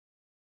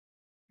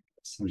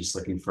So I'm just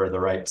looking for the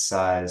right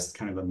size,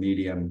 kind of a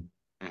medium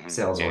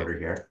sales Yeah, order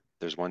here.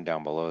 there's one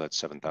down below that's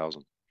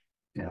 7,000.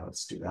 Yeah,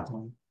 let's do that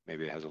one.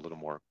 Maybe it has a little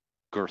more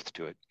girth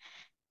to it.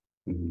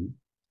 Mhm.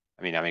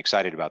 I mean, I'm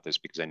excited about this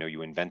because I know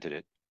you invented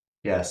it.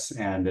 Yes,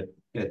 and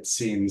it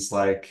seems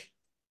like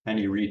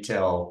any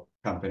retail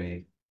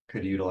company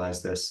could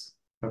utilize this.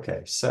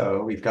 Okay,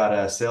 so we've got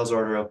a sales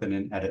order open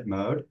in edit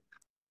mode.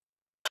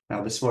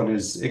 Now this one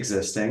is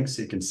existing,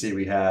 so you can see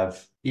we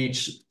have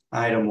each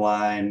item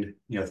line,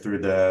 through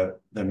the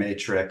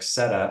matrix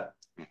setup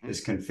Hmm.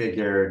 is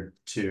configured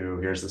to,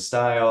 here's the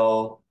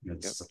style,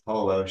 Yep. this is a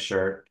polo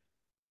shirt,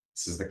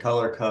 this is the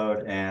color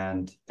code,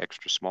 and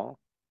Extra small.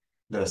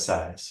 the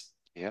size.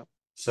 Yep.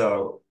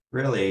 So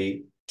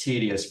really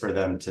tedious for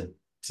them to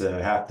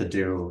have to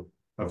do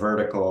a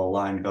vertical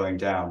line going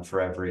down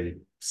for every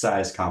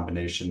size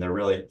combination. They're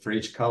really, for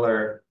each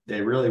color,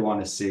 they really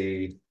want to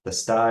see the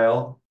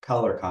style,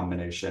 color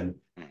combination,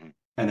 Hmm.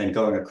 and then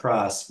going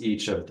across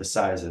each of the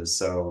sizes.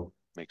 So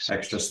Makes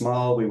extra sense.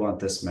 small, we want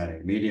this many.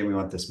 Medium, we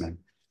want this many.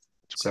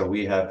 That's So great.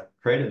 we have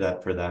created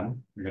that for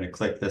them. We're going to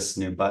click this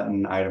new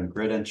button, item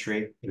grid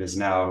entry. It is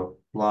now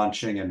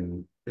launching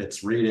and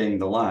it's reading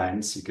the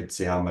lines. You can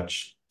see how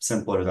much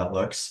simpler that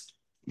looks.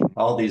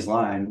 All these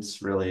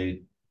lines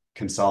really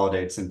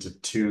consolidates into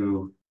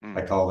two, I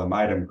Mm. call them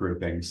item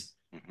groupings.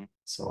 Hmm.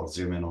 So I'll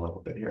zoom in a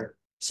little bit here.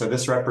 So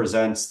this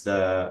represents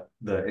the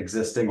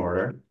existing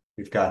order.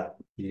 We've got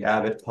the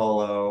Abbott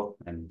Polo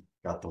and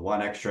got the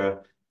one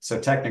extra. So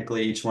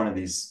technically each one of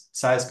these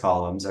size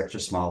columns, extra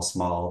small,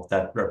 small,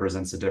 that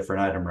represents a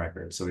different item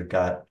record. So we've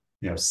got,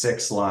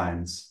 6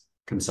 lines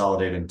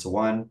consolidated into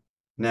one.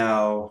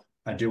 Now,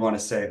 I do want to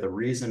say the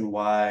reason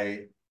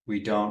why we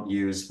don't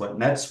use what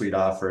NetSuite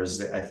offers,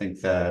 I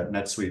think the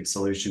NetSuite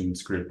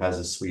Solutions Group has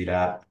a suite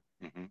app.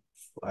 Hmm.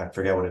 I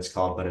forget what it's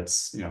called, but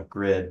it's,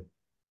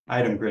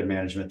 item grid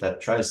management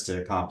that tries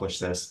to accomplish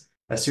this.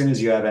 As soon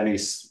as you have any,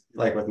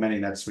 like with many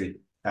NetSuite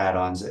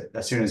add-ons,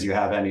 as soon as you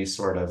have any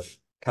sort of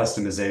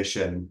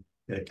customization,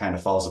 it kind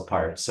of falls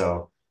apart.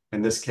 So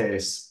in this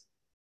case,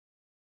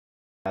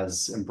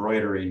 as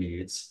embroidery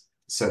needs,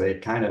 so they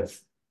kind of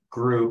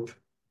group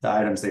the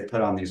items they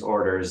put on these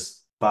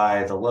orders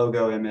by the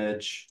logo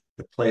image,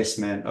 the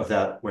placement of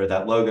that, where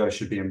that logo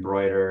should be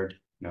embroidered,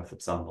 if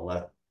it's on the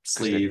left Because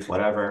they're. sleeve,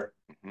 whatever,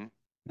 Hmm.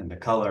 and the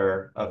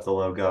color of the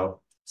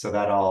logo. So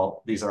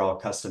these are all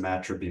custom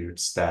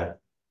attributes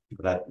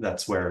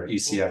that's where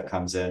ECF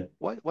comes in.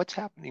 What's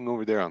happening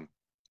over there on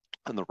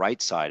the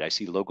right side? I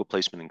see logo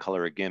placement and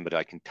color again, but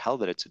I can tell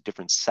that it's a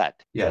different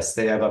set. Yes,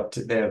 they have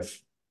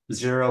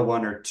 0,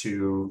 1, or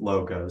 2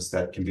 logos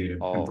that can be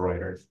Oh,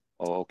 embroidered.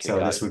 oh, okay, So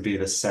got this it. would be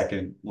the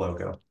second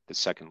logo. The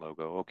second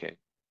logo. Okay.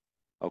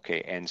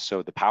 Okay. And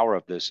so the power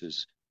of this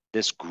is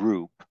this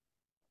group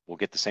will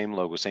get the same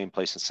logo, same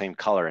place, and same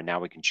color, and now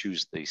we can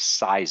choose the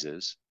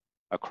sizes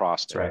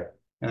across That's it. right.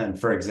 And then,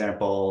 for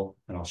example,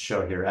 and I'll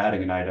show here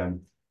adding an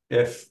item.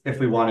 If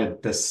we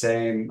wanted the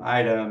same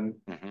item,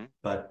 Hmm.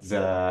 but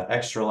the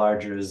extra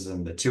larges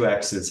and the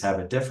 2Xs have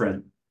a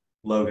different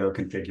logo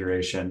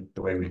configuration,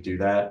 the way we Hmm. do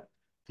that,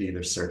 you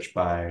either search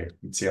by,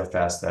 and see how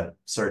fast that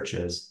search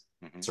is.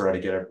 Hmm. It's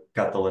already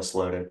got the list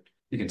loaded.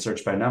 You can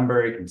search by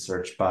number, you can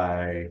search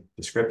by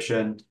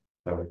description.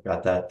 So we've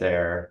got that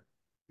there.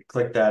 You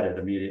click that, it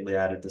immediately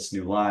added this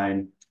new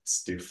line.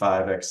 Let's do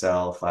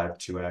 5XL,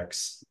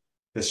 52X.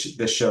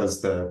 This shows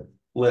the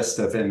list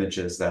of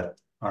images that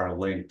are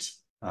linked.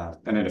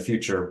 And in a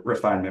future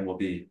refinement, we'll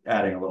be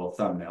adding a little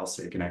thumbnail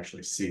so you can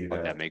actually see Oh,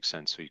 that the, makes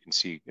sense. So you can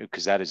see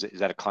because is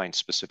that a client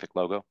specific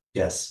logo?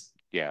 yes,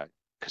 Yeah,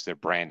 because they're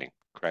branding,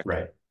 correct?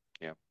 right.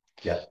 Yeah.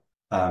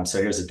 Yeah.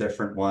 So here's a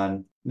different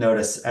one.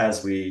 Notice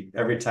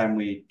every time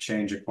we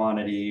change a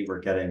quantity, we're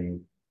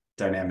getting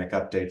dynamic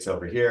updates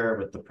over here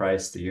with the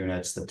price, the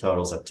units, the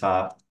totals up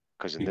top.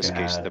 Because in You this can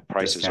case, add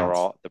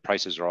discounts. the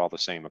prices are all the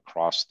same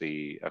across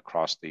the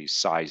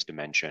size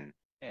dimension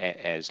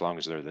as long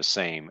as they're the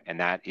same, and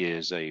that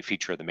is a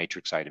feature of the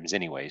matrix items,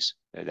 anyways,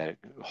 that it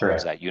holds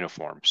Correct. that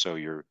uniform.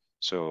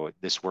 So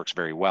this works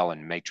very well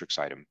in matrix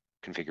item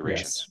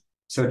configurations. Yes.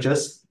 So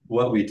just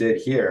what we did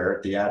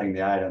here, the adding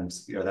the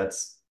items,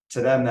 that's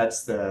to them,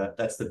 that's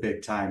the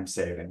big time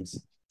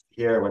savings.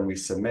 Here, when we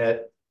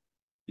submit,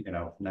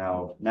 now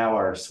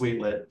our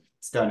Suitelet,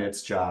 it's done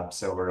its job.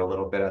 So we're a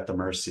little bit at the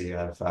mercy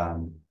of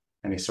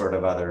any sort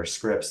of other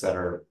scripts that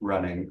are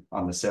running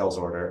on the sales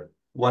order.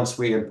 Once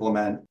we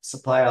implement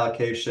supply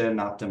allocation,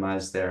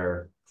 optimize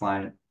their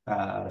client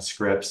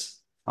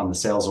scripts on the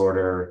sales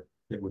order,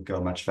 it would go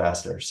much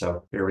faster.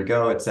 So here we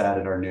go. It's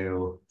added our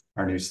new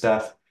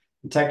stuff.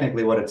 And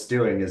technically, what it's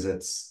doing is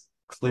it's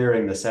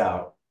clearing this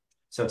out.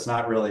 So it's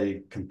not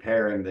really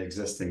comparing the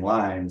existing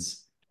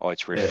lines. Oh,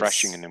 it's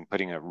refreshing and It's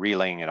then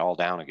relaying it all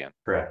down again.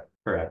 correct,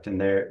 correct. And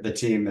the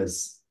team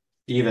is,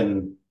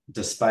 even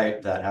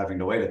despite that having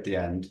to wait at the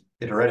end,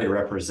 it already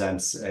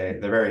represents they're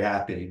very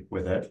happy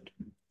with it.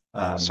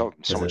 So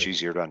Because much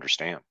easier to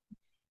understand.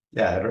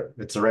 yeah,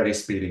 it's already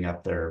speeding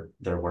up their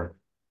work.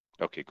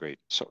 Okay, great.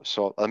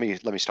 So let me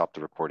stop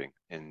the recording.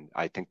 And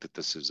I think that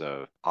this is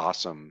a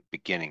awesome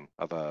beginning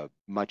of a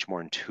much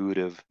more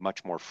intuitive,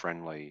 much more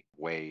friendly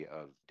way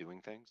of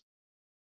doing things.